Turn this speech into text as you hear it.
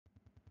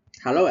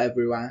Hello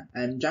everyone,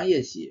 I'm Zhang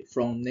Yexi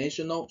from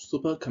National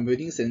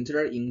Supercomputing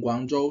Center in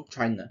Guangzhou,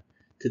 China.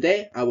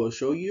 Today I will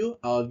show you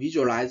our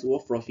visualized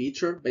workflow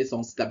feature based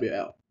on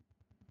CWL.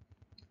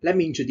 Let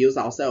me introduce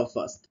ourselves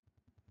first.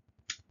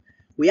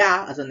 We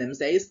are, as the name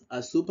says,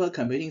 a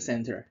supercomputing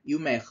center. You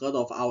may have heard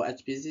of our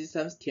HPC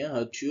systems.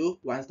 Tianhe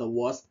 2, one of the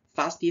world's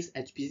fastest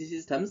HPC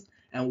systems,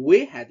 and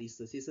we had its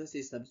sister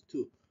systems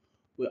too.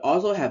 We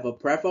also have a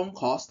platform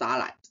called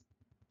Starlight.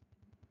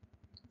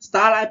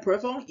 Starlight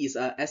platform is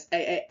a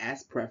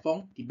SaaS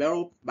platform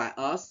developed by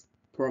us,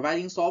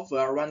 providing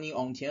software running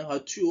on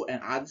Tianhe 2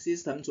 and other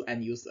systems to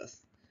end users.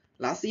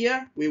 Last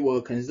year, we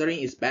were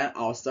considering expand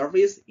our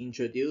service,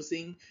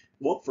 introducing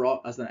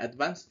workflow as an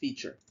advanced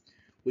feature.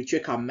 We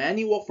check out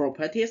many workflow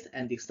practices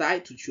and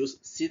decide to choose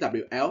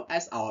CWL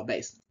as our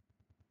base.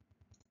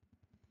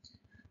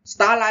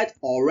 Starlight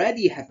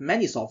already have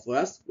many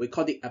softwares, we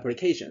call it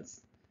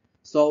applications.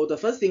 So the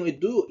first thing we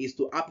do is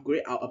to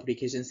upgrade our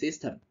application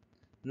system.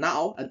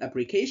 Now, an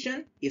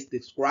application is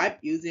described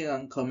using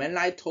a command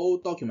line tool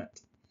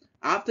document.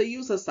 After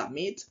users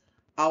submit,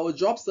 our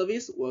job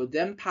service will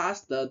then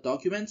pass the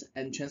document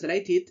and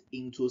translate it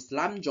into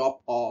Slime job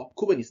or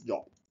Kubernetes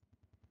job.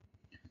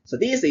 So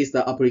this is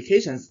the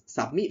application's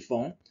submit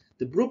form.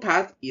 The blue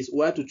part is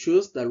where to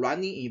choose the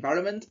running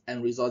environment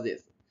and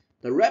resources.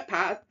 The red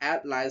part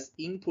outlines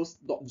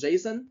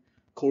inputs.json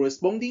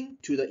corresponding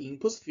to the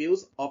input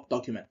fields of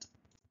document.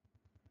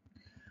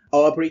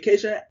 Our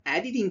application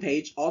editing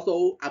page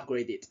also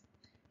upgraded.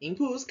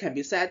 Inputs can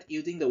be set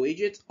using the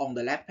widget on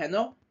the left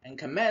panel, and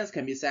commands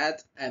can be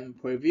set and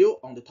preview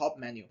on the top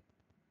menu.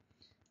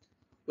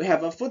 We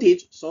have a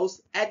footage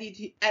shows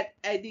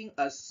adding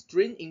a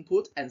string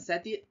input and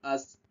set it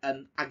as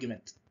an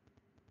argument.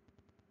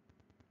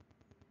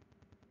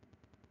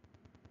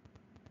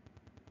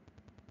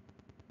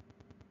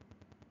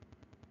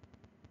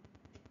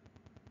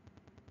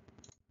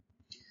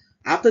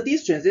 After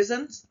these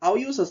transitions, our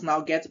users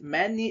now get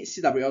many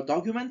CWL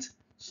documents,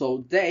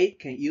 so they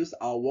can use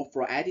our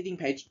workflow editing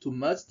page to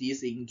merge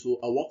these into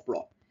a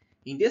workflow.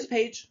 In this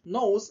page,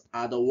 nodes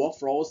are the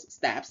workflow's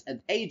steps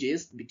and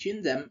edges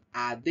between them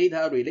are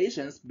data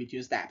relations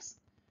between steps.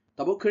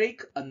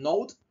 Double-click a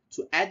node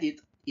to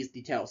edit its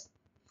details.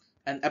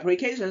 And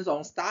applications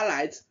on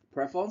Starlight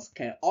platforms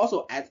can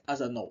also act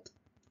as a node.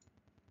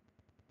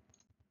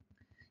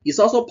 It's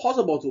also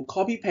possible to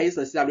copy-paste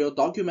the CWL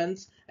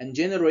documents and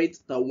generate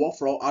the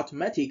workflow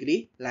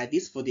automatically, like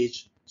this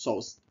footage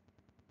shows.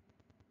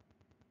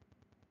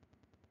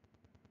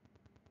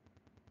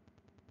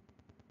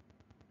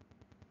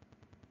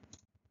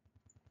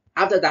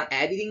 After done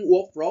editing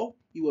workflow,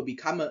 it will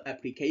become an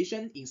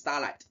application in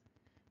Starlight.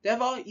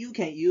 Therefore, you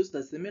can use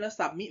the similar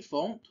submit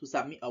form to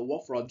submit a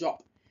workflow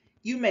job.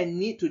 You may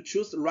need to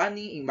choose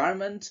running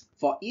environment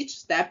for each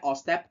step or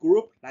step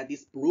group, like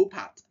this blue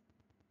part.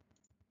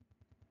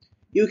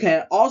 You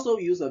can also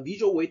use a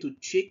visual way to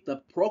check the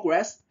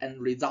progress and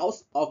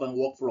results of a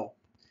workflow.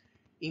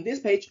 In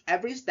this page,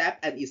 every step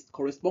and its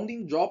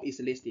corresponding job is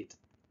listed.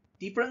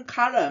 Different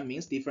color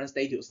means different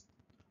status.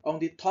 On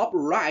the top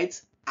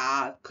right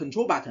are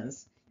control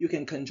buttons. You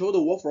can control the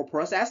workflow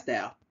process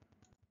there.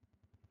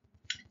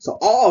 So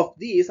all of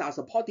these are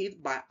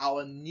supported by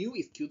our new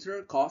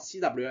executor called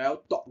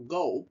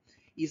CWL.go.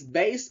 It's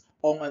based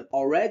on an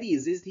already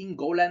existing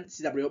Golang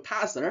CWL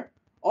parser,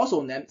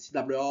 also named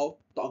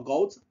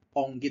CWL.go,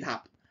 on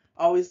GitHub.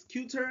 Our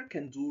executor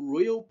can do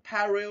real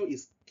parallel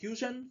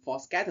execution for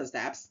scatter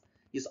steps.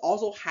 It's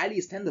also highly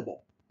extendable.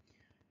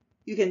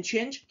 You can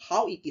change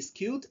how it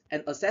executes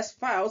and access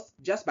files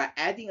just by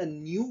adding a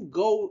new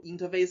Go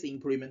interface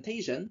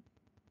implementation.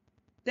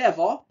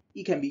 Therefore,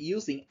 it can be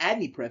used in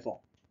any platform.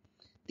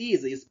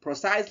 This is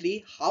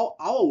precisely how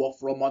our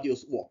workflow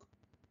modules work.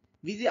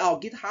 Visit our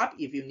GitHub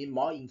if you need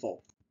more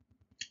info.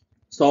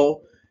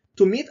 So,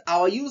 to meet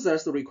our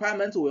users'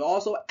 requirements, we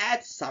also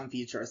add some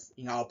features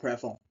in our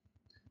platform.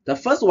 The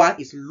first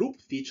one is loop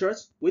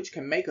features, which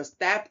can make a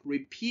step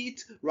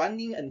repeat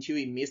running until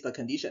it meets the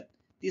condition.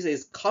 This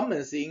is a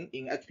common thing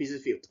in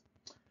HPC field.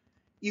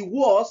 It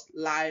works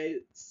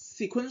like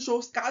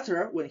sequential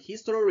scatter when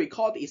history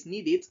record is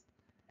needed,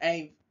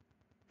 and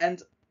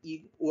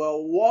it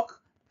will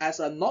work as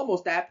a normal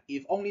step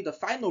if only the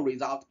final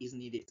result is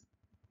needed.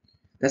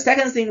 The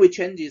second thing we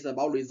change is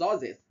about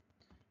resources.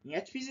 In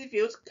HPC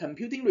fields,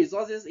 computing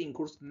resources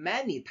includes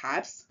many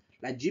types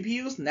like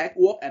GPUs,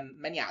 network, and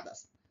many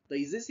others. The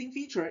existing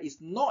feature is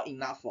not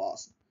enough for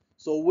us,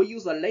 so we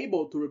use a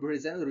label to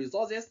represent the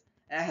resources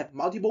and have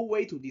multiple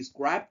ways to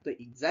describe the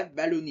exact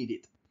value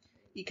needed.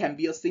 It can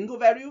be a single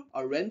value,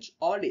 a range,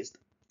 or a list.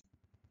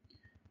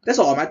 That's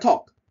all my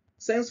talk.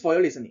 Thanks for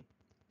your listening.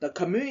 The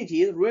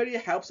community really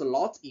helps a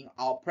lot in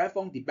our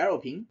platform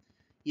developing.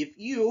 If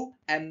you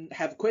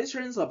have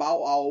questions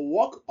about our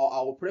work or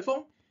our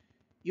platform,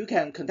 you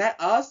can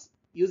contact us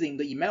using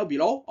the email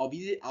below or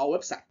visit our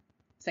website.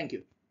 Thank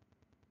you.